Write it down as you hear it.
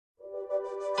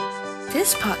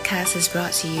This podcast is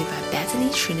brought to you by Bethany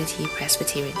Trinity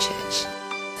Presbyterian Church.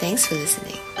 Thanks for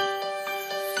listening.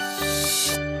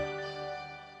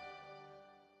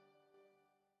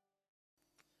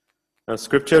 Our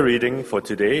scripture reading for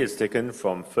today is taken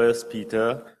from 1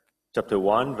 Peter chapter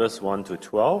 1, verse 1 to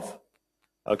 12.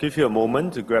 I'll give you a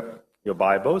moment to grab your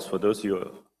Bibles for those of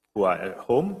you who are at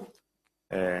home,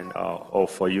 and or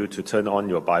for you to turn on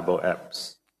your Bible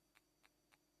apps.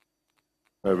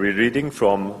 We're reading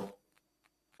from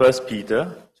 1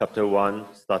 Peter chapter 1,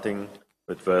 starting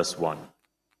with verse 1.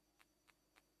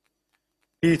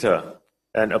 Peter,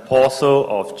 an apostle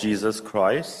of Jesus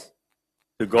Christ,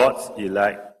 to God's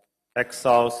elect,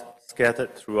 exiles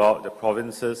scattered throughout the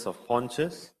provinces of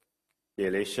Pontus,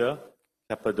 Galatia,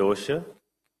 Cappadocia,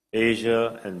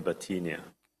 Asia, and Bithynia,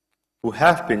 who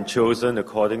have been chosen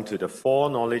according to the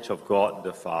foreknowledge of God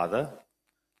the Father,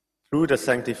 through the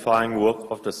sanctifying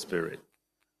work of the Spirit,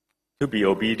 to be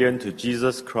obedient to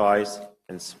Jesus Christ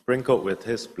and sprinkled with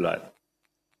His blood.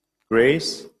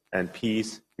 Grace and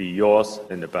peace be yours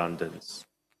in abundance.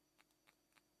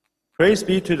 Praise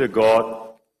be to the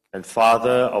God and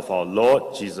Father of our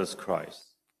Lord Jesus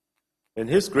Christ. In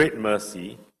His great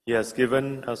mercy, He has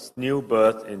given us new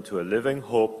birth into a living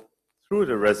hope through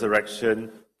the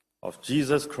resurrection of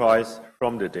Jesus Christ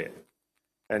from the dead,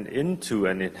 and into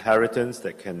an inheritance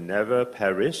that can never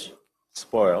perish,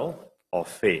 spoil, or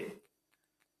fade.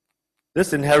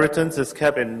 This inheritance is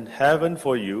kept in heaven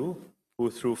for you,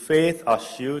 who through faith are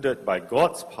shielded by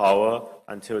God's power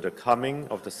until the coming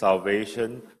of the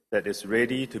salvation that is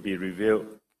ready to be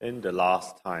revealed in the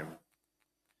last time.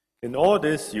 In all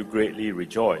this you greatly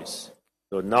rejoice,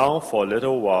 though now for a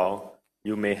little while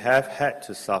you may have had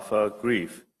to suffer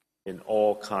grief in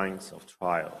all kinds of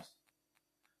trials.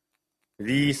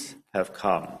 These have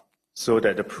come, so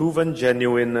that the proven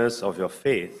genuineness of your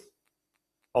faith,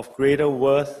 of greater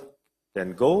worth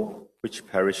than gold, which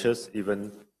perishes even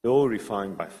though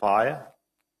refined by fire,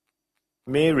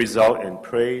 may result in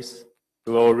praise,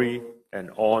 glory, and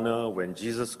honor when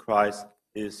Jesus Christ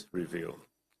is revealed.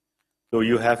 Though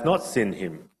you have not seen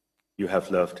Him, you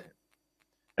have loved Him.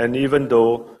 And even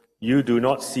though you do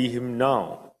not see Him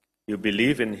now, you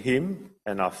believe in Him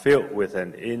and are filled with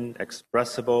an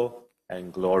inexpressible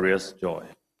and glorious joy.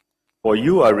 For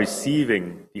you are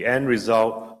receiving the end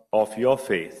result of your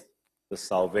faith, the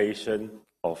salvation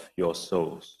of your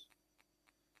souls.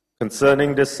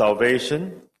 Concerning this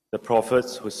salvation, the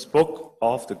prophets who spoke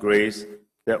of the grace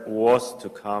that was to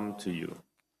come to you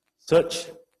search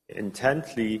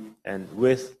intently and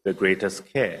with the greatest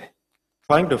care,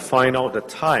 trying to find out the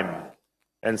time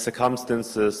and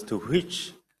circumstances to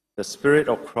which the Spirit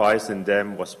of Christ in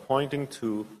them was pointing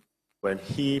to when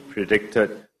He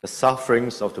predicted the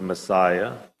sufferings of the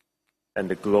Messiah and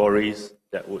the glories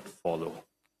that would follow.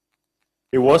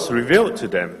 It was revealed to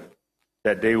them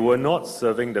that they were not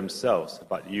serving themselves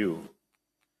but you,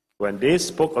 when they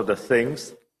spoke of the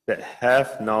things that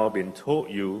have now been told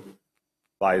you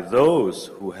by those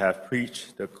who have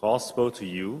preached the gospel to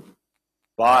you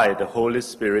by the Holy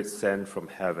Spirit sent from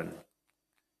heaven.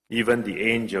 Even the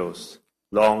angels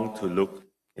long to look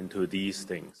into these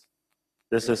things.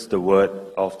 This is the word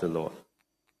of the Lord.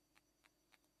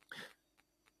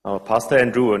 Our Pastor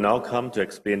Andrew will now come to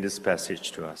explain this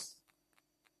passage to us.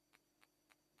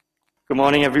 Good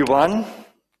morning, everyone.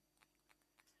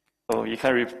 Oh, you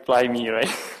can't reply me, right?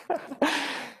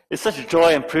 It's such a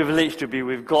joy and privilege to be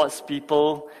with God's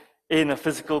people in a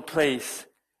physical place.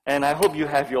 And I hope you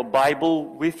have your Bible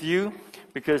with you,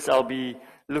 because I'll be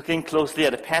looking closely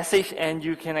at the passage and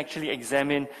you can actually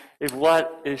examine if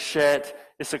what is shared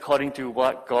is according to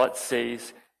what God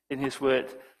says in His Word.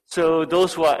 So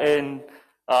those who are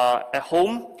at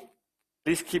home,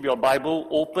 please keep your Bible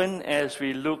open as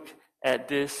we look at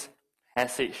this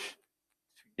passage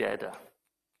together.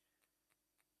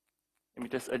 Let me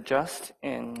just adjust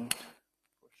in for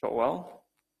a short while.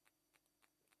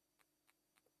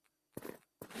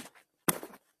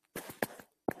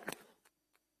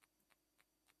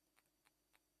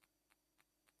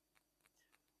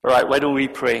 All right, why don't we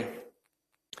pray?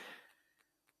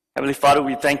 Heavenly Father,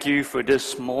 we thank You for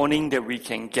this morning that we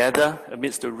can gather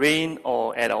amidst the rain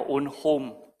or at our own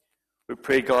home. We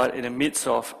pray, God, in the midst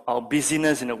of our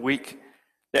busyness in the week,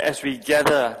 that as we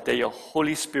gather, that Your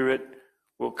Holy Spirit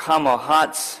will calm our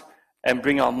hearts and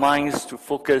bring our minds to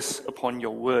focus upon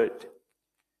Your word.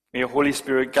 May Your Holy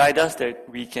Spirit guide us that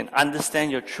we can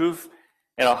understand Your truth,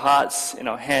 and our hearts and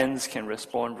our hands can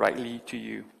respond rightly to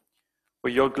You. For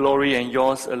Your glory and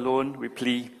Yours alone we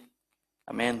plead.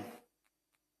 Amen.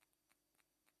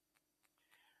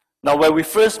 Now, when we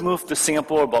first moved to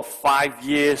Singapore about 5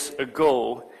 years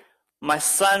ago, my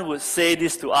son would say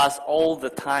this to us all the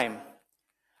time.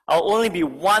 I'll only be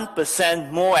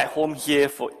 1% more at home here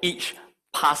for each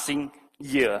passing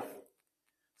year.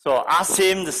 So I asked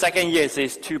him the second year, he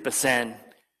says 2%,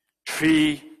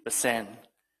 3%,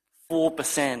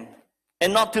 4%,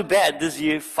 and not too bad this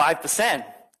year, 5%.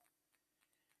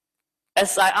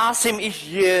 As I asked him each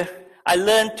year, I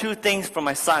learned two things from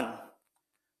my son.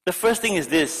 The first thing is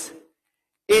this: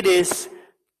 it is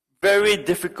very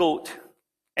difficult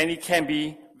and it can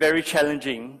be very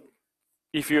challenging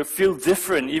if you feel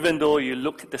different even though you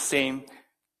look the same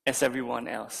as everyone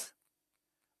else.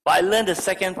 But I learned the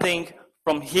second thing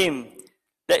from him,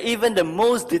 that even the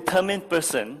most determined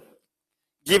person,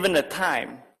 given the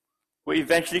time, will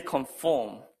eventually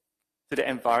conform to the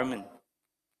environment.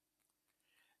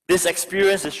 This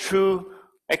experience is true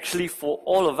actually for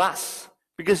all of us,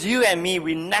 because you and me,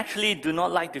 we naturally do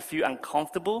not like to feel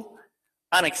uncomfortable,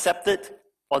 unaccepted,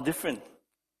 or different.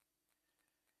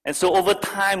 And so over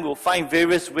time, we'll find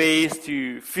various ways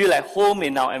to feel at home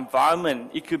in our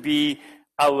environment. It could be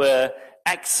our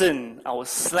accent, our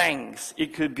slangs.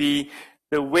 It could be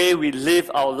the way we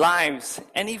live our lives.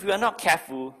 And if we are not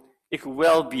careful, it could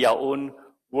well be our own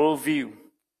worldview.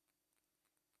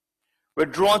 We're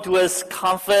drawn towards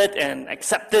comfort and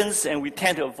acceptance, and we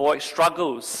tend to avoid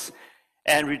struggles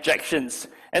and rejections.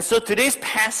 And so today's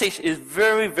passage is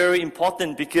very, very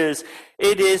important because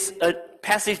it is a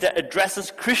passage that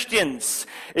addresses Christians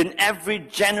in every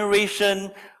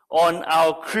generation on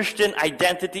our Christian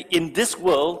identity in this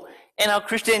world and our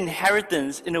Christian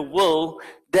inheritance in a world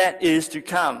that is to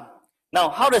come. Now,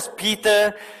 how does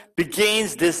Peter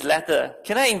begins this letter?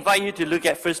 Can I invite you to look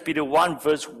at 1 Peter 1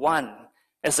 verse 1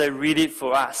 as I read it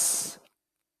for us?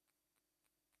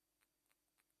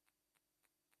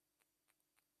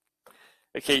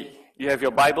 Okay, you have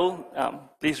your Bible.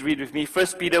 Please read with me. 1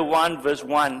 Peter 1 verse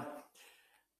 1.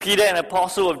 Peter, an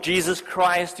apostle of Jesus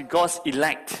Christ, to God's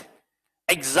elect,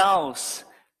 exiles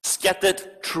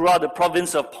scattered throughout the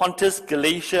province of Pontus,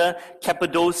 Galatia,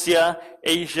 Cappadocia,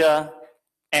 Asia,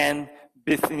 and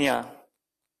Bithynia.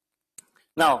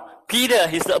 Now, Peter,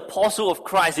 he's the apostle of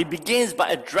Christ. He begins by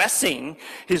addressing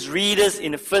his readers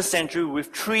in the first century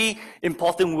with three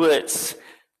important words: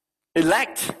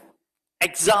 elect,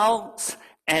 exiles,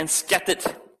 and scattered.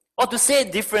 Or to say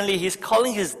it differently, he's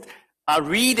calling his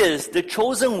readers, the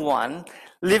chosen one,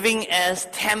 living as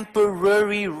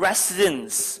temporary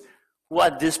residents who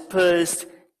are dispersed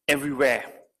everywhere.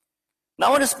 Now I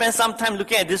want to spend some time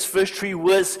looking at these first three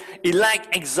words,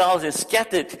 elect, exiles, and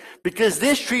scattered, because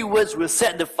these three words will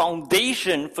set the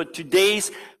foundation for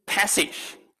today's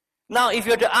passage. Now, if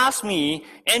you were to ask me,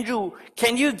 Andrew,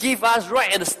 can you give us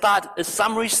right at the start a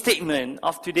summary statement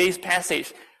of today's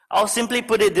passage? I'll simply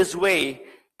put it this way,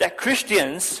 that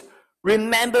Christians,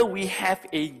 remember we have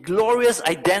a glorious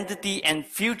identity and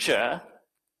future,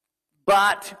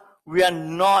 but we are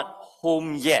not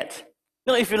home yet.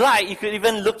 Now, if you like, you could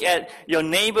even look at your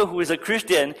neighbor who is a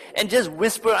Christian and just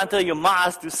whisper under your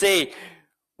mask to say,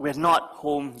 we're not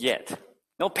home yet.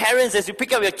 Now, parents, as you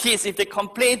pick up your kids, if they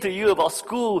complain to you about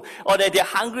school or that they're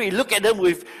hungry, look at them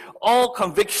with all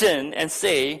conviction and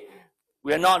say,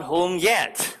 we're not home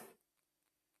yet.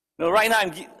 Now, right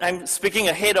now, I'm speaking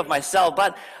ahead of myself,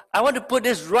 but I want to put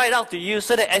this right out to you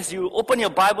so that as you open your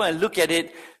Bible and look at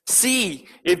it, see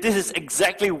if this is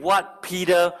exactly what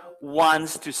Peter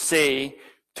wants to say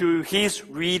to his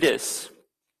readers.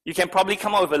 You can probably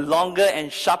come up with a longer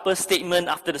and sharper statement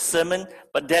after the sermon,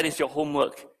 but that is your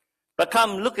homework. But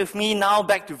come, look with me now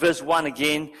back to verse 1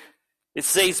 again. It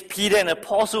says, Peter, an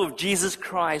apostle of Jesus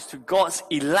Christ, to God's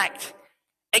elect,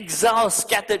 exiles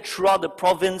scattered throughout the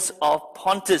province of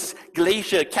Pontus,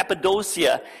 Galatia,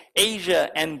 Cappadocia, Asia,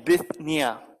 and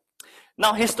Bithynia.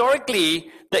 Now,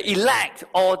 historically, the elect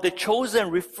or the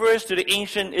chosen refers to the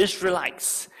ancient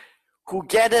Israelites who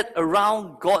gathered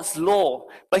around God's law.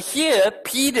 But here,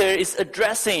 Peter is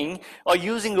addressing or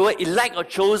using the word elect or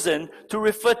chosen to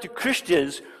refer to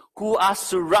Christians who are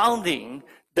surrounding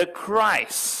the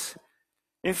Christ.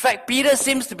 In fact, Peter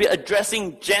seems to be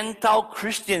addressing Gentile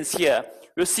Christians here.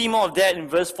 We'll see more of that in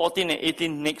verse 14 and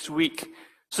 18 next week.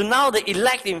 So now the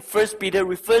elect in 1 Peter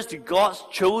refers to God's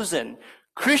chosen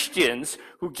Christians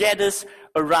who gathers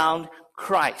around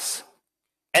Christ.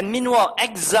 And meanwhile,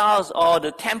 exiles or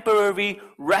the temporary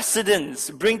residents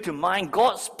bring to mind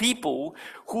God's people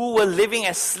who were living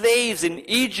as slaves in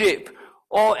Egypt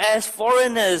or as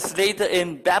foreigners later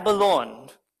in Babylon.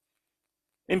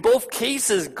 In both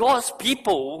cases, God's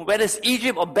people, whether it's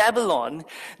Egypt or Babylon,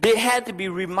 they had to be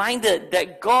reminded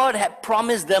that God had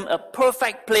promised them a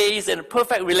perfect place and a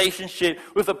perfect relationship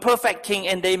with a perfect king,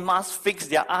 and they must fix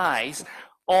their eyes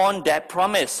on that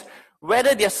promise.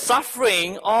 whether they're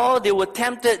suffering or they were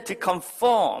tempted to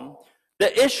conform,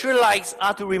 the Israelites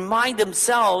are to remind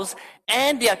themselves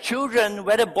and their children,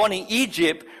 whether born in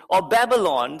Egypt or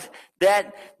Babylon,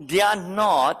 that they are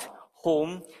not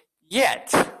home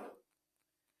yet.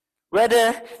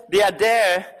 Whether they are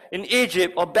there in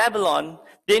Egypt or Babylon,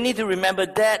 they need to remember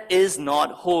that is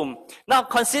not home. Now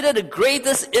consider the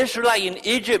greatest Israelite in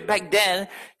Egypt back then.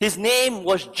 His name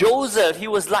was Joseph. He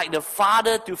was like the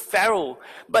father to Pharaoh.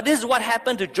 But this is what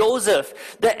happened to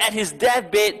Joseph, that at his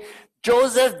deathbed,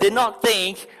 Joseph did not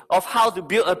think of how to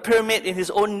build a pyramid in his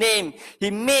own name.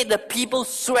 He made the people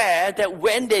swear that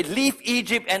when they leave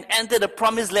Egypt and enter the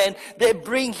promised land, they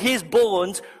bring his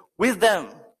bones with them.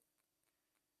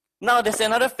 Now there's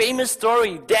another famous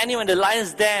story, Daniel and the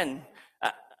lion's den.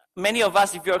 Many of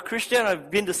us, if you're a Christian or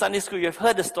have been to Sunday school, you have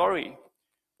heard the story.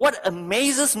 What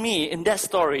amazes me in that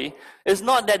story is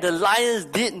not that the lions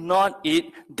did not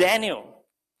eat Daniel.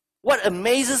 What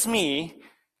amazes me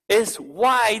is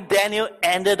why Daniel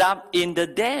ended up in the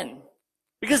den.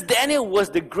 Because Daniel was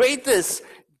the greatest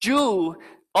Jew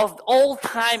of all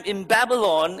time in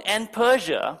Babylon and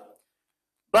Persia,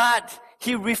 but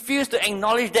he refused to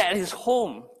acknowledge that as his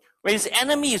home. When his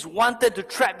enemies wanted to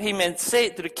trap him and say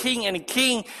it to the king, and the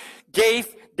king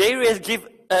gave Darius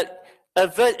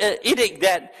an edict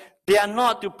that they are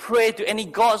not to pray to any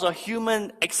gods or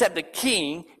human except the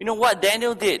king, you know what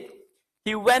Daniel did?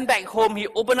 He went back home, he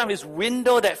opened up his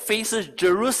window that faces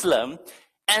Jerusalem,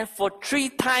 and for 3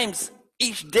 times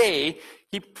each day,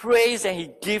 he prays and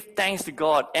he gives thanks to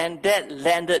God, and that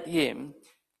landed him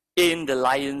in the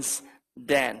lion's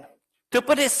den. To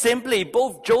put it simply,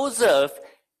 both Joseph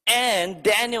and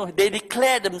Daniel, they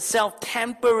declared themselves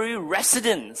temporary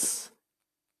residents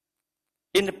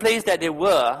in the place that they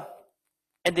were,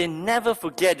 and they never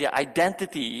forget their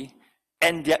identity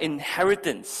and their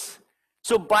inheritance.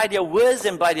 So by their words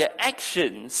and by their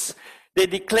actions, they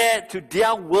declared to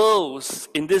their worlds,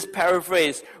 in this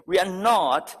paraphrase, we are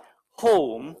not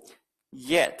home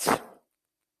yet.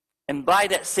 And by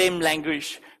that same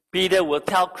language, Peter will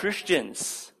tell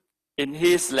Christians in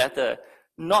his letter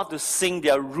not to sink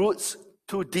their roots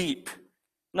too deep,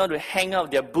 not to hang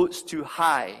out their boots too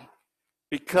high,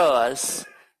 because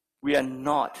we are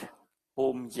not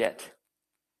home yet.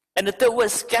 And the third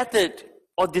word, scattered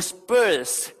or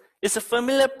dispersed, is a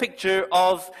familiar picture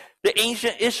of the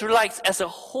ancient Israelites as a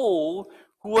whole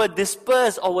who were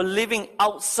dispersed or were living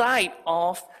outside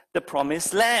of the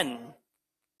promised land.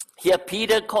 Here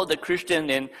Peter called the Christian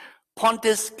in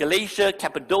Pontus, Galatia,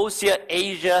 Cappadocia,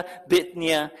 Asia,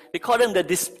 Bithynia. They called them the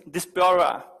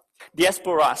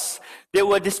diasporas. They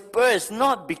were dispersed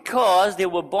not because they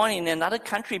were born in another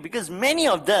country, because many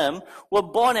of them were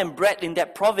born and bred in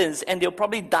that province, and they'll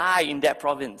probably die in that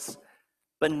province.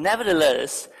 But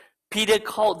nevertheless, Peter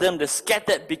called them the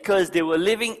scattered because they were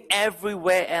living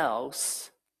everywhere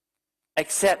else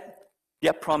except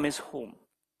their promised home.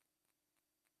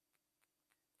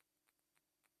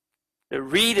 The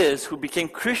readers who became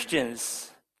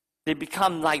Christians, they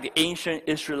become like the ancient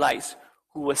Israelites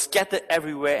who were scattered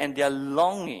everywhere, and they are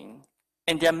longing,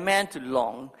 and they are meant to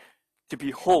long to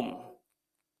be home.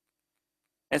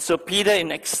 And so Peter,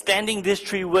 in extending these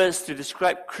 3 words to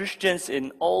describe Christians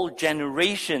in all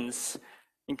generations,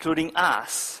 including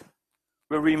us,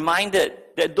 we're reminded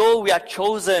that though we are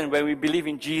chosen when we believe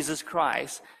in Jesus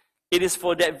Christ, it is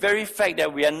for that very fact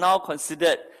that we are now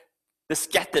considered the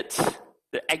scattered,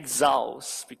 the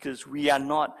exiles, because we are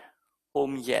not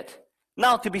home yet.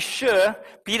 Now, to be sure,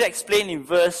 Peter explained in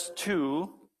verse 2,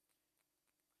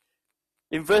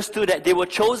 that they were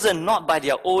chosen not by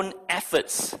their own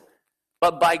efforts,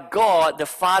 but by God the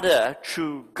Father,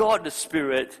 through God the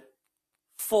Spirit,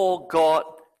 for God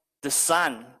the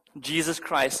Son, Jesus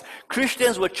Christ.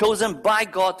 Christians were chosen by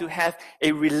God to have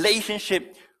a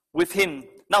relationship with Him.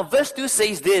 Now, verse 2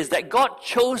 says this, that God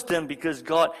chose them because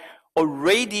God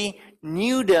already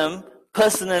knew them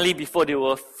personally before they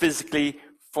were physically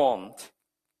formed.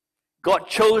 God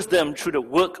chose them through the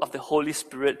work of the Holy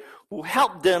Spirit, who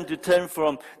helped them to turn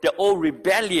from their old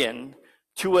rebellion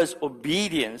towards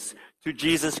obedience to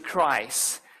Jesus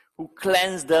Christ, who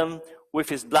cleansed them with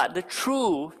His blood. The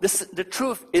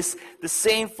truth is the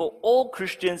same for all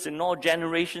Christians in all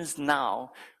generations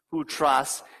now who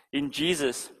trust in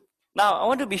Jesus. Now, I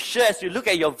want to be sure as you look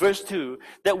at your verse 2,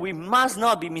 that we must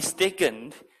not be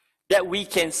mistaken that we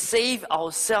can save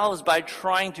ourselves by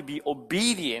trying to be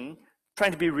obedient,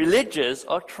 trying to be religious,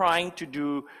 or trying to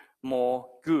do more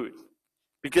good.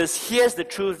 Because here's the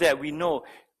truth that we know,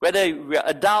 whether we are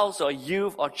adults or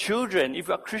youth or children, if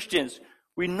we are Christians,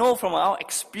 we know from our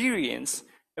experience,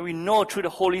 and we know through the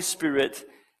Holy Spirit,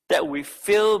 that we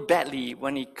fail badly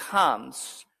when it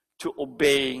comes to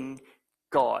obeying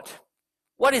God.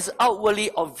 What is outwardly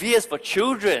obvious for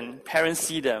children, parents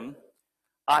see them,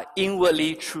 are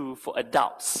inwardly true for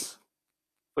adults.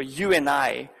 For you and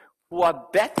I, who are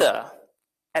better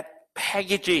at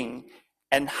packaging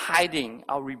and hiding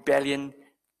our rebellion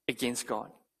against God.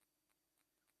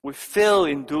 We fail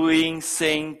in doing,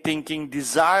 saying, thinking,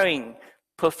 desiring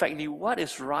perfectly what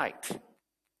is right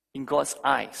in God's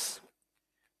eyes.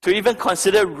 To even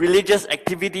consider religious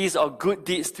activities or good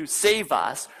deeds to save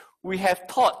us, we have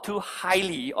thought too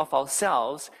highly of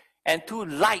ourselves and too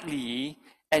lightly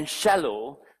and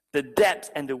shallow the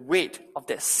depth and the weight of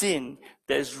that sin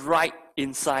that is right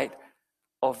inside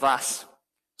of us.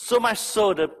 So much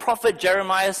so, the prophet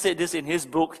Jeremiah said this in his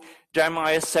book,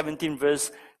 Jeremiah 17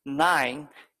 verse 9.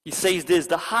 He says this,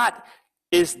 the heart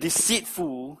is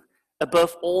deceitful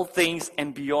above all things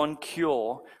and beyond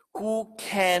cure. Who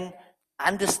can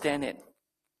understand it?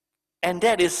 And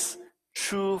that is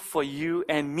true for you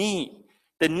and me.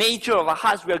 The nature of our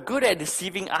hearts, we are good at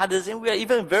deceiving others, and we are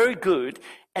even very good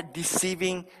at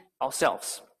deceiving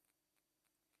ourselves.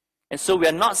 And so we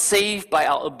are not saved by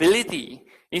our ability.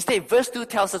 Instead, verse 2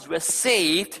 tells us we are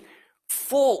saved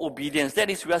for obedience.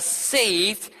 That is, we are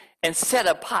saved and set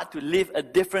apart to live a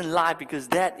different life because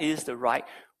that is the right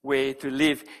way to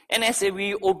live. And as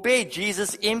we obey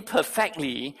Jesus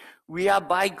imperfectly, we are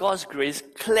by God's grace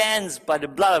cleansed by the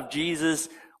blood of Jesus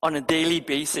on a daily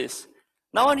basis.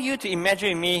 Now I want you to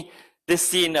imagine with me this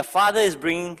scene. A father is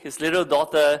bringing his little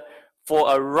daughter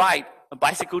for a ride, a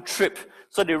bicycle trip.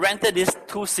 So they rented this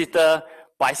 2-seater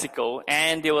bicycle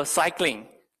and they were cycling.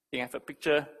 I think I have a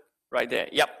picture right there.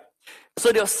 Yep.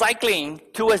 So they were cycling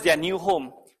towards their new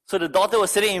home. So the daughter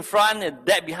was sitting in front and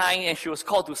dad behind, and she was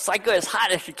called to cycle as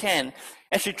hard as she can.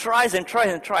 And she tries and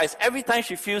tries and tries. Every time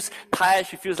she feels tired,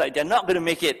 she feels like they're not going to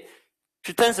make it.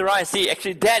 She turns around and sees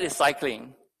actually dad is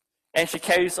cycling. And she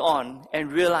carries on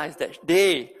and realizes that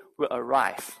they will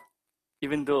arrive,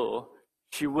 even though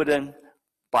she wouldn't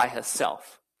by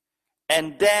herself.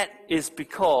 And that is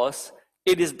because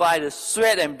it is by the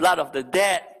sweat and blood of the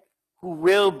dad who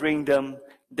will bring them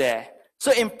there.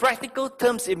 So in practical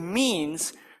terms, it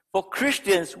means for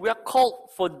Christians, we are called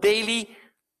for daily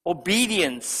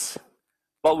obedience,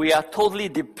 but we are totally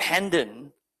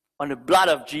dependent on the blood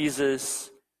of Jesus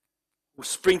who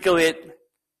sprinkled it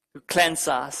to cleanse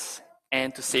us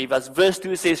and to save us. Verse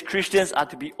 2 says Christians are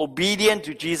to be obedient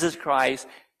to Jesus Christ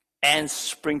and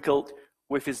sprinkled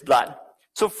with his blood.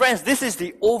 So friends, this is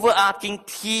the overarching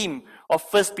theme of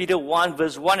 1 Peter 1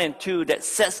 verse 1 and 2 that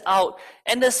sets out,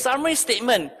 and the summary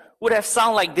statement would have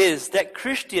sounded like this, that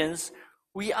Christians,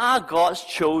 we are God's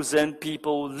chosen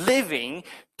people living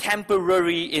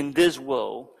temporary in this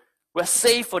world. We're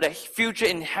saved for the future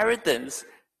inheritance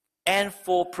and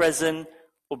for present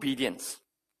obedience.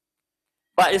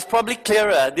 But it's probably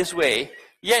clearer this way,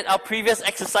 yet our previous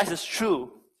exercise is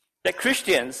true, that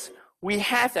Christians, we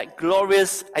have that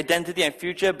glorious identity and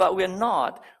future, but we're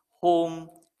not home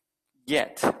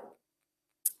yet.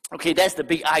 Okay, that's the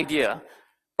big idea.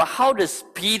 But how does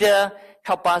Peter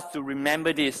help us to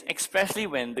remember this, especially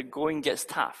when the going gets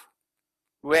tough?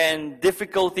 When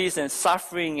difficulties and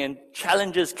suffering and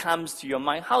challenges comes to your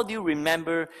mind, how do you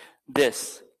remember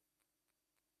this?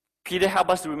 Peter helps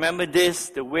us to remember this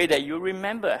the way that you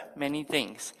remember many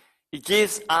things. He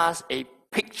gives us a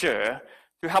picture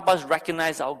to help us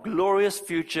recognize our glorious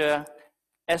future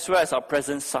as well as our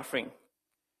present suffering.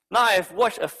 Now, I've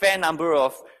watched a fair number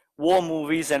of war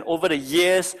movies, and over the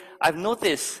years, I've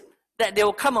noticed that there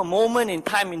will come a moment in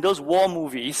time in those war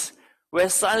movies where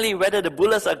suddenly, whether the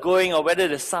bullets are going or whether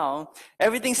the sound,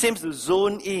 everything seems to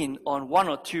zone in on one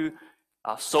or two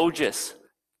soldiers.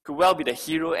 Could well be the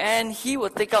hero, and he will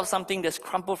take out something that's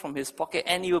crumpled from his pocket,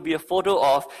 and it will be a photo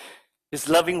of his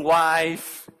loving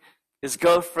wife, his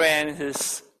girlfriend,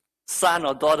 his son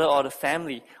or daughter or the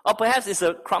family. Or perhaps it's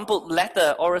a crumpled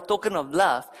letter or a token of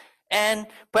love. And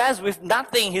perhaps with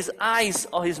nothing, his eyes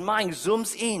or his mind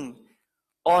zooms in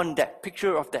on that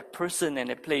picture of that person and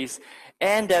that place.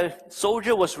 And the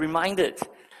soldier was reminded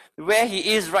where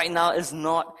he is right now is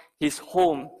not his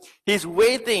home. He's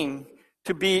waiting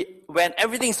to be, when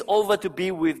everything's over, to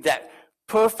be with that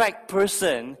perfect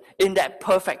person in that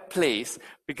perfect place,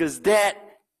 because that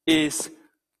is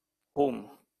home.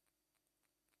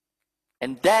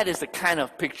 And that is the kind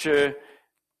of picture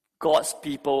God's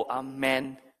people are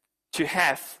meant to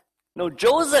have. No,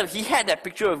 Joseph, he had that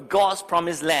picture of God's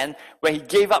promised land where he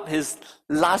gave up his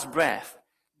last breath.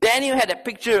 Daniel had a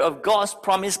picture of God's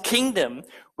promised kingdom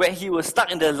where he was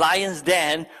stuck in the lion's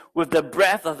den with the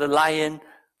breath of the lion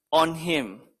on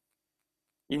him.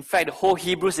 In fact, the whole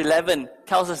Hebrews 11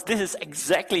 tells us this is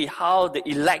exactly how the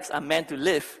elects are meant to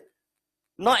live.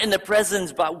 not in the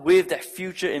present, but with that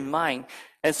future in mind.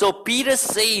 And so Peter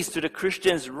says to the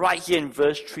Christians right here in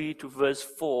verse 3 to verse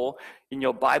 4 in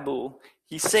your Bible,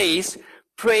 he says,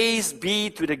 "Praise be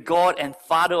to the God and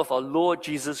Father of our Lord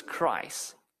Jesus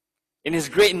Christ. In his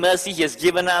great mercy, he has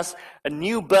given us a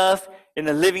new birth in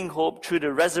a living hope through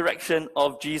the resurrection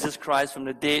of Jesus Christ from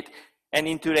the dead and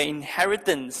into the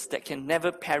inheritance that can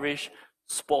never perish,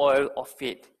 spoil, or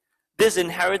fade. This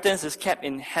inheritance is kept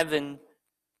in heaven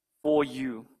for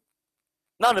you."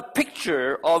 Now the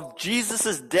picture of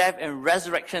Jesus' death and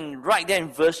resurrection right there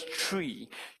in verse 3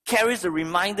 carries a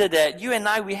reminder that you and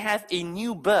I, we have a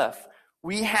new birth.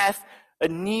 We have a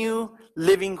new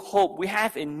living hope. We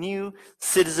have a new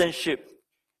citizenship.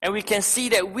 And we can see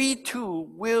that we too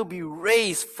will be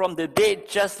raised from the dead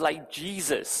just like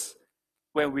Jesus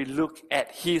when we look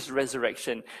at his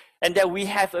resurrection. And that we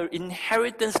have an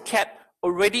inheritance kept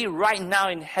already right now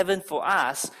in heaven for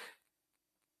us.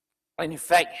 And in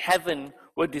fact, heaven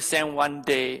will descend one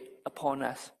day upon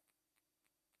us.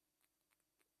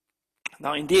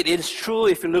 Now, indeed, it is true.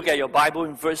 If you look at your Bible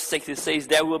in verse 6, it says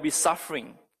there will be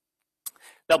suffering.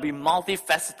 There'll be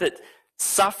multifaceted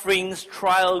sufferings,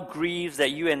 trial, griefs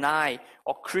that you and I,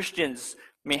 or Christians,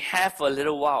 may have for a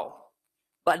little while.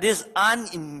 But this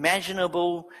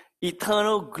unimaginable,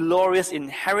 eternal, glorious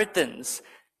inheritance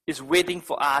is waiting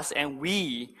for us, and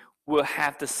we will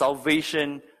have the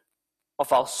salvation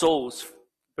of our souls.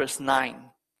 Verse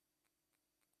 9.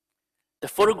 The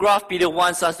photograph Peter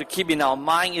wants us to keep in our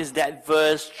mind is that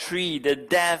verse 3, the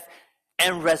death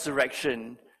and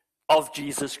resurrection of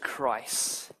Jesus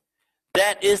Christ.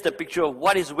 That is the picture of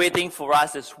what is waiting for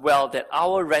us as well, that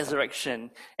our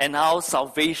resurrection and our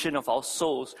salvation of our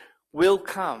souls will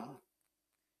come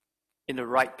in the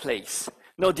right place.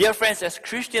 No, dear friends, as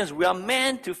Christians, we are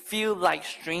meant to feel like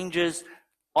strangers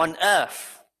on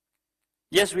earth.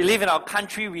 Yes, we live in our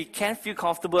country. We can feel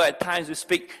comfortable at times. We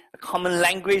speak a common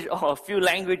language or a few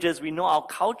languages. We know our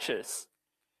cultures.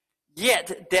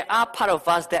 Yet, there are part of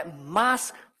us that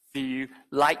must feel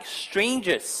like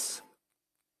strangers.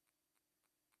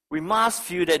 We must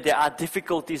feel that there are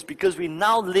difficulties because we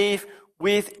now live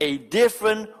with a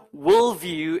different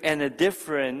worldview and a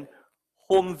different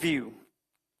home view.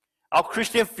 Our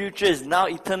Christian future is now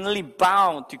eternally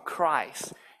bound to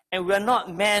Christ. And we are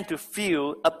not meant to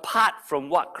feel apart from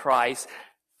what Christ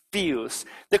feels.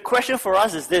 The question for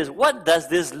us is this: what does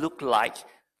this look like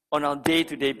on our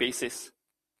day-to-day basis?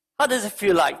 How does it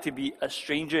feel like to be a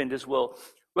stranger in this world?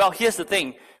 Well, here's the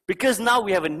thing. Because now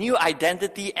we have a new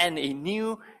identity and a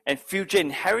new and future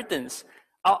inheritance,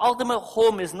 our ultimate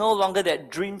home is no longer that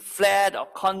dream flat or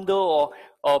condo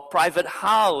or private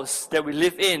house that we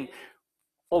live in.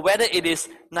 Or whether it is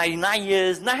 99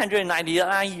 years,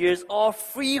 999 years, or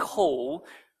freehold,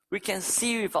 we can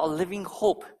see with our living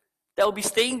hope that we'll be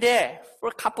staying there for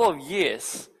a couple of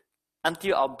years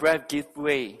until our breath gives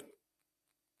way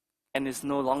and is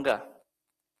no longer.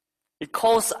 It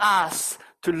calls us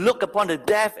to look upon the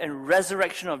death and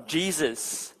resurrection of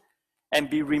Jesus and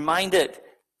be reminded,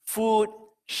 food,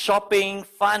 shopping,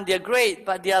 fun, they're great,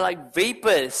 but they are like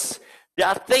vapors. There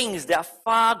are things that are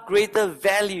far greater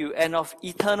value and of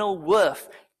eternal worth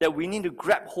that we need to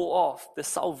grab hold of. The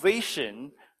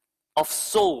salvation of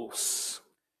souls.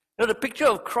 You know, the picture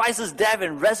of Christ's death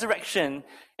and resurrection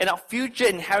and our future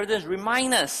inheritance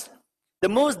remind us the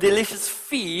most delicious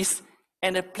feast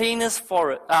and the plainest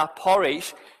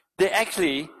porridge, they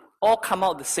actually all come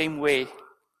out the same way.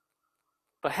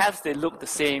 Perhaps they look the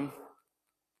same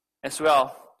as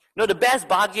well. You know, the best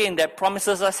bargain that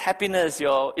promises us happiness,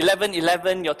 your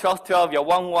 11-11, your 12-12, your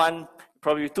 1-1,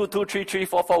 probably 2-2, 3-3,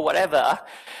 4-4, whatever,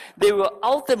 they will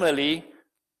ultimately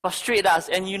frustrate us.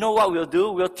 And you know what we'll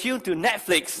do? We'll tune to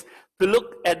Netflix to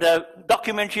look at the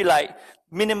documentary like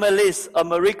Minimalist or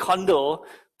Marie Kondo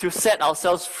to set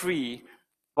ourselves free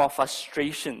from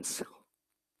frustrations.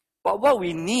 But what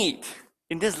we need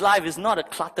in this life is not a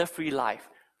clutter-free life.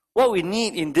 What we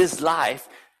need in this life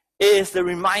is the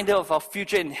reminder of our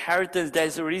future inheritance that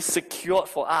is already secured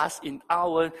for us in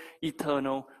our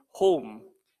eternal home.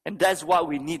 And that's what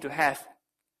we need to have.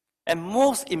 And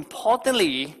most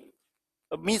importantly,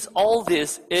 amidst all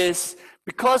this is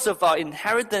because of our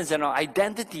inheritance and our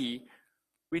identity,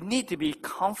 we need to be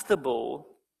comfortable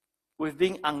with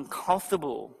being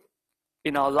uncomfortable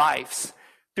in our lives.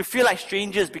 To feel like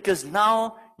strangers because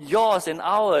now yours and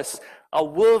ours, our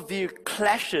worldview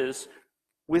clashes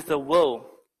with the world.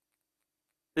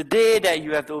 The day that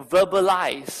you have to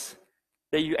verbalize,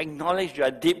 that you acknowledge you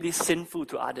are deeply sinful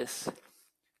to others,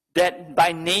 that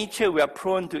by nature we are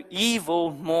prone to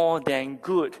evil more than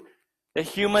good, that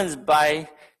humans by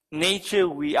nature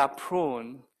we are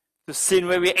prone to sin,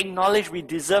 where we acknowledge we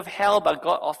deserve hell, but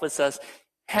God offers us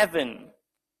heaven.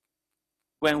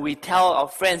 When we tell our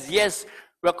friends, yes,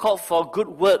 we're called for good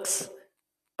works,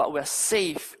 but we're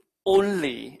safe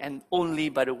only and only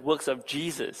by the works of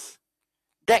Jesus.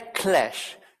 That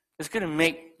clash is going to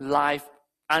make life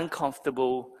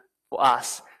uncomfortable for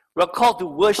us. We're called to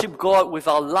worship God with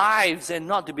our lives and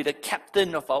not to be the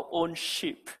captain of our own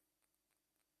ship.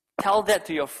 Tell that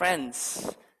to your friends,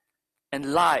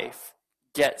 and life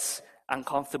gets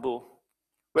uncomfortable.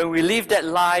 When we live that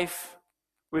life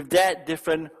with that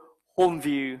different home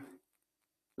view,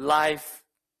 life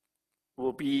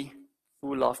will be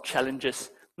full of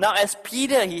challenges. Now, as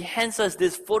Peter, he hands us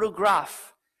this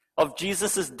photograph of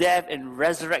Jesus' death and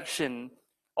resurrection,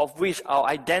 of which our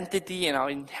identity and our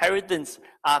inheritance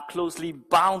are closely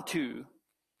bound to.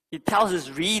 He tells his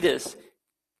readers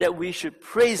that we should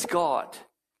praise God,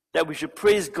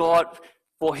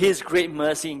 for his great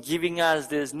mercy in giving us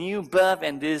this new birth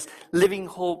and this living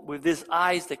hope with these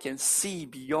eyes that can see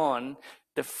beyond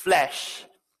the flesh.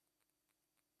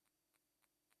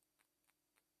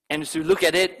 And as we look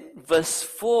at it, verse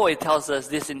 4, it tells us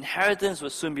this inheritance will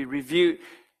soon be revealed.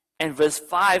 And verse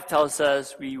 5 tells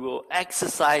us we will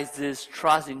exercise this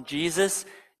trust in Jesus.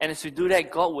 And as we do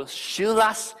that, God will shield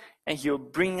us and he will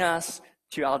bring us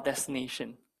to our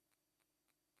destination.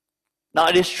 Now,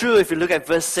 it is true, if you look at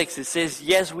verse 6, it says,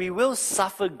 yes, we will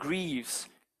suffer griefs.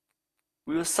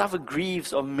 We will suffer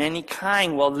griefs of many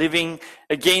kinds while living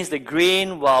against the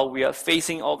grain, while we are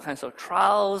facing all kinds of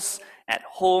trials at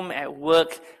home, at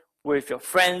work, with your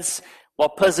friends, while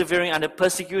persevering under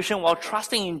persecution, while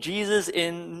trusting in Jesus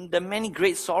in the many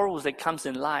great sorrows that comes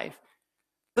in life.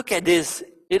 Look at this.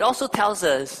 It also tells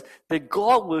us that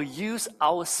God will use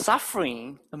our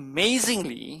suffering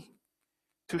amazingly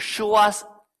to show us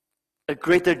a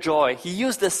greater joy. He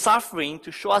used the suffering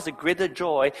to show us a greater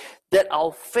joy that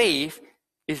our faith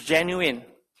is genuine.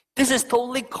 This is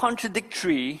totally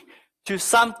contradictory to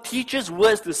some teachers'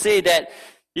 words to say that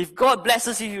if God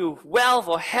blesses you with wealth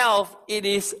or health, it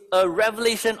is a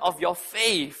revelation of your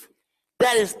faith.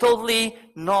 That is totally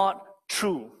not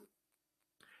true.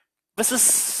 Verses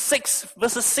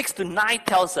 6 to 9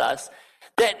 tells us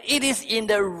that it is in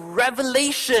the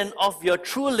revelation of your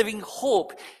true living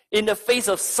hope in the face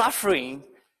of suffering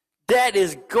that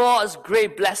is God's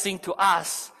great blessing to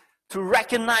us, to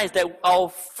recognize that our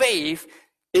faith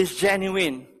is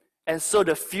genuine, and so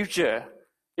the future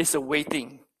is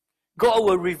awaiting. God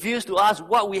will reveal to us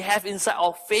what we have inside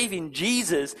our faith in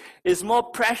Jesus is more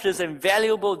precious and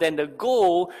valuable than the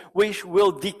gold, which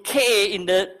will decay in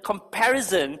the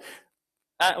comparison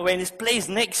when it's placed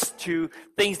next to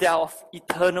things that are of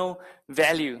eternal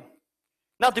value.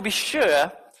 Now, to be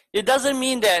sure, it doesn't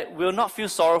mean that we'll not feel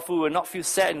sorrowful, we'll not feel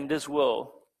sad in this world.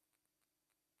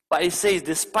 But it says,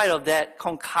 despite of that,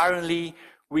 concurrently,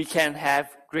 we can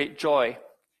have great joy.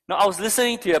 Now, I was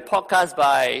listening to a podcast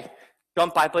by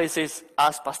John Piper. He says,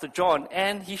 Ask Pastor John,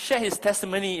 and he shared his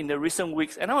testimony in the recent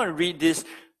weeks, and I want to read this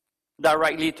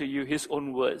directly to you, his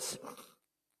own words.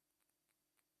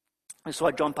 This is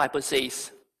what John Piper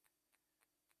says.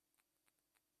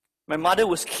 My mother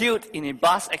was killed in a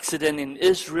bus accident in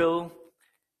Israel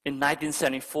in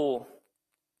 1974.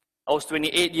 I was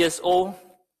 28 years old.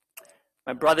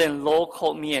 My brother-in-law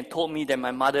called me and told me that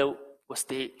my mother was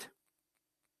dead.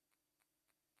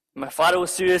 My father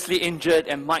was seriously injured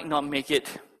and might not make it.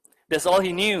 That's all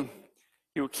he knew.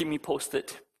 He would keep me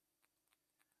posted.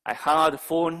 I hung up the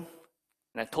phone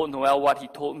and I told Noel what he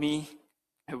told me.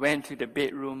 I went to the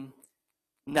bedroom,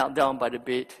 knelt down by the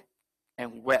bed,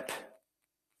 and wept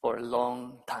for a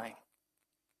long time.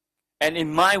 And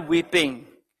in my weeping,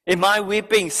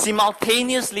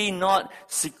 simultaneously, not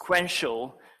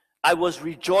sequential, I was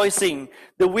rejoicing.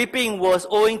 The weeping was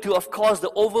owing to, of course,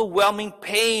 the overwhelming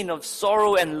pain of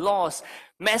sorrow and loss,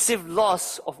 massive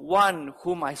loss of one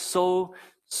whom I so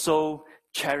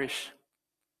cherish.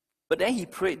 But then he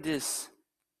prayed this.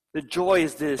 The joy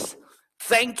is this.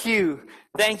 Thank you.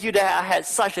 Thank you that I had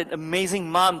such an amazing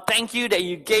mom. Thank you that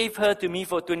you gave her to me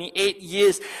for 28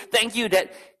 years. Thank you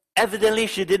that evidently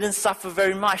she didn't suffer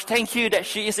very much. Thank you that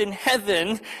she is in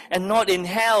heaven and not in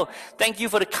hell. Thank you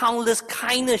for the countless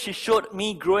kindness she showed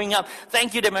me growing up.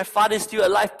 Thank you that my father is still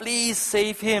alive. Please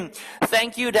save him.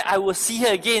 Thank you that I will see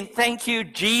her again. Thank you,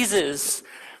 Jesus,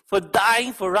 for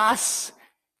dying for us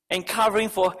and covering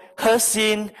for her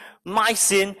sin, my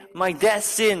dad's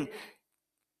sin.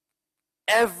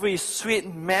 Every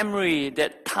sweet memory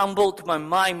that tumbled to my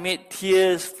mind made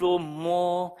tears flow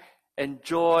more and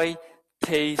joy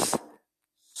taste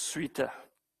sweeter.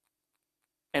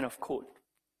 End of quote.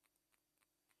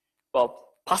 Well,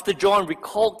 Pastor John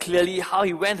recalled clearly how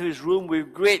he went to his room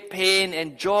with great pain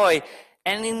and joy.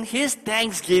 And in his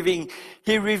thanksgiving,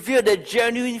 he revealed the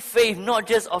genuine faith, not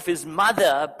just of his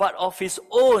mother, but of his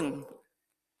own.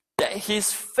 That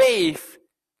his faith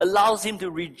allows him to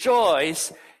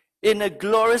rejoice in a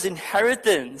glorious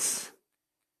inheritance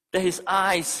that his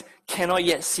eyes cannot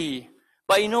yet see.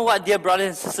 But you know what, dear brothers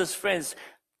and sisters, friends?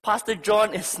 Pastor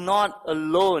John is not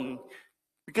alone,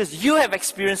 because you have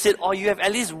experienced it, or you have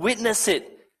at least witnessed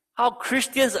it. How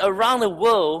Christians around the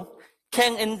world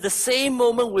can, in the same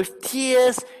moment, with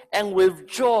tears and with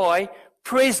joy,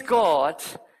 praise God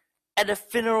at the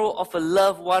funeral of a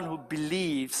loved one who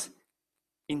believes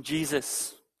in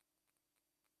Jesus.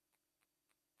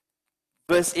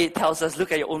 Verse 8 tells us,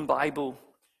 look at your own Bible.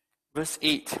 Verse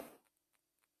 8.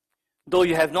 Though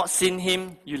you have not seen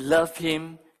him, you love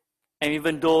him. And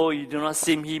even though you do not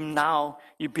see him now,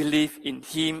 you believe in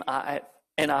him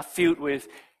and are filled with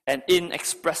an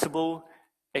inexpressible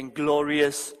and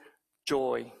glorious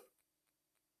joy.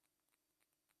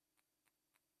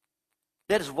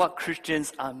 That is what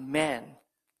Christians are meant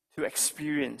to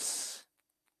experience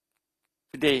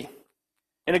today.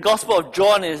 In the Gospel of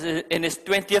John, in his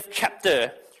 20th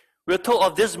chapter, we're told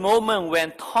of this moment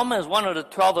when Thomas, one of the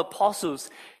 12 apostles,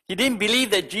 he didn't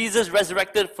believe that Jesus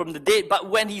resurrected from the dead, but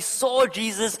when he saw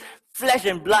Jesus, flesh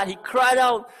and blood, he cried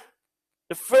out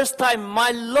the first time,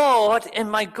 "My Lord and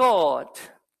my God."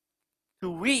 To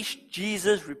which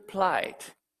Jesus replied,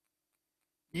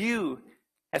 "You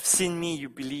have seen me, you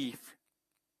believe.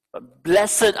 But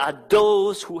blessed are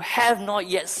those who have not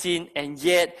yet seen and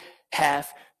yet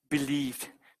have believed."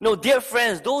 No, dear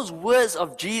friends, those words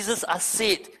of Jesus are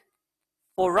said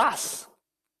for us,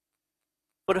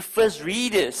 for the first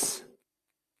readers,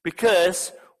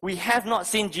 because we have not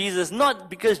seen Jesus, not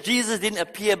because Jesus didn't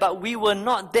appear, but we were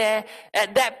not there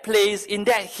at that place in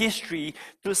that history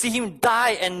to see him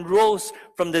die and rose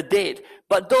from the dead.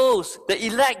 But those, the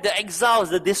elect, the exiles,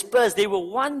 the dispersed, they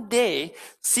will one day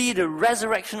see the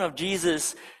resurrection of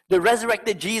Jesus, the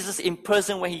resurrected Jesus in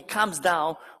person when he comes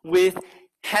down with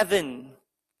heaven.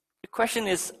 The question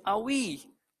is, are we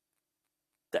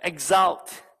the exiled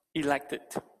elected?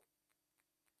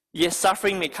 Yes,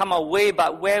 suffering may come our way,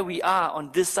 but where we are on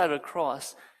this side of the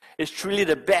cross is truly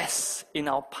the best in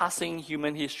our passing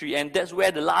human history. And that's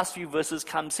where the last few verses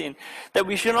comes in. That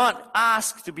we should not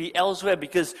ask to be elsewhere,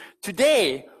 because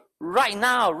today, right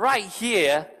now, right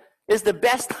here, is the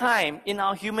best time in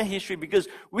our human history, because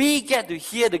we get to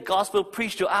hear the gospel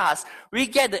preached to us. We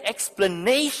get the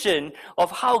explanation of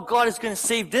how God is going to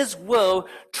save this world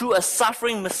through a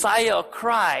suffering Messiah or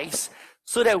Christ,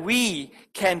 so that we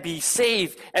can be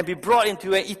saved and be brought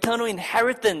into an eternal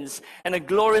inheritance and a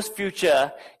glorious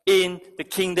future in the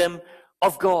kingdom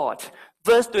of God.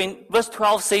 Verse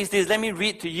 12 says this. Let me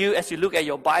read to you as you look at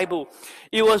your Bible.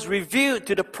 It was revealed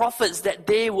to the prophets that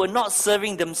they were not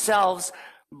serving themselves,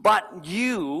 but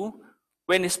you,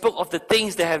 when they spoke of the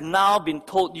things that have now been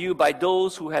told you by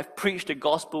those who have preached the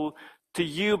gospel to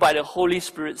you by the Holy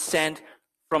Spirit sent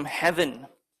from heaven.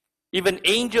 Even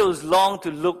angels long to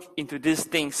look into these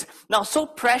things. Now, so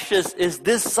precious is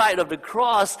this side of the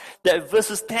cross that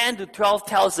verses 10 to 12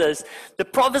 tells us the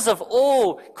prophets of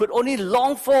old could only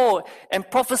long for and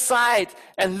prophesied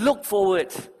and look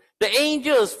forward. The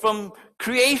angels from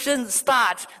creation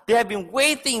start, they have been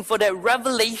waiting for that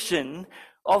revelation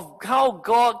of how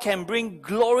God can bring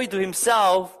glory to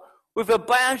himself with a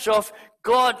bunch of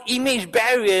God image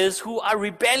bearers who are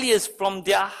rebellious from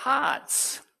their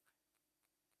hearts.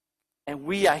 And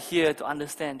we are here to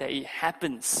understand that it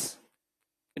happens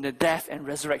in the death and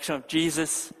resurrection of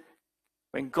Jesus.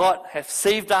 When God has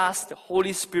saved us, the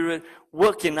Holy Spirit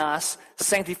work in us,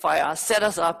 sanctify us, set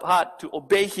us apart to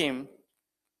obey him.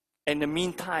 In the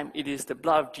meantime, it is the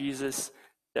blood of Jesus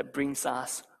that brings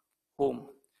us home.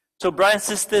 So brothers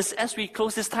and sisters, as we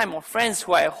close this time, or friends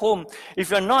who are at home,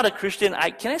 if you're not a Christian,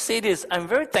 can I say this? I'm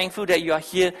very thankful that you are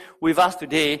here with us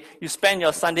today. You spend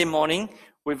your Sunday morning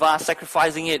with us,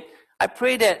 sacrificing it. I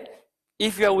pray that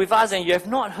if you're with us and you have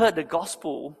not heard the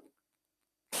gospel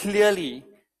clearly,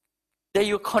 that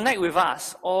you connect with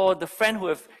us, or the friend who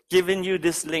have given you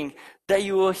this link, that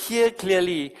you will hear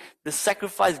clearly the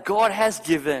sacrifice God has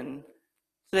given,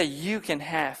 so that you can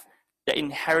have the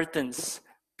inheritance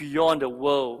beyond the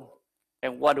world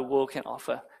and what the world can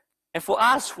offer. And for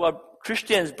us who are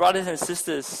Christians, brothers and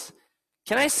sisters,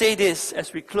 can I say this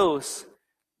as we close?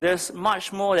 There's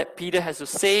much more that Peter has to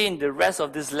say in the rest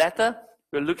of this letter.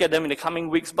 We'll look at them in the coming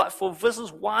weeks. But for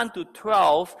verses 1 to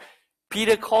 12,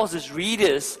 Peter calls his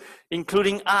readers,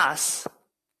 including us,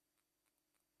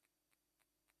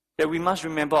 that we must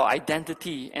remember our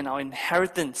identity and our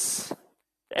inheritance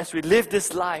As we live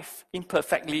this life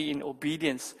imperfectly in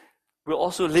obedience, we'll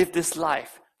also live this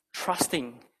life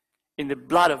trusting in the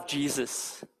blood of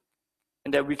Jesus.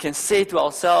 And that we can say to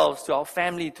ourselves, to our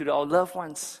family, to our loved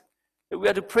ones, that we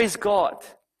are to praise God,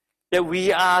 that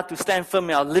we are to stand firm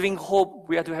in our living hope,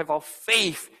 we are to have our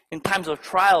faith in times of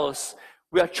trials.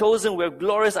 We are chosen, we have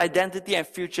glorious identity and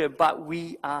future, but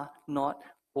we are not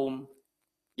home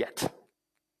yet.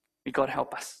 May God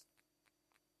help us.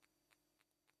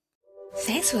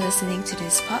 Thanks for listening to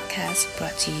this podcast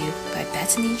brought to you by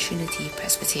Bethany Trinity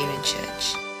Presbyterian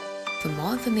Church. For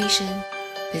more information,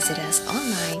 visit us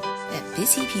online at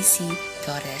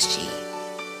busypc.sg.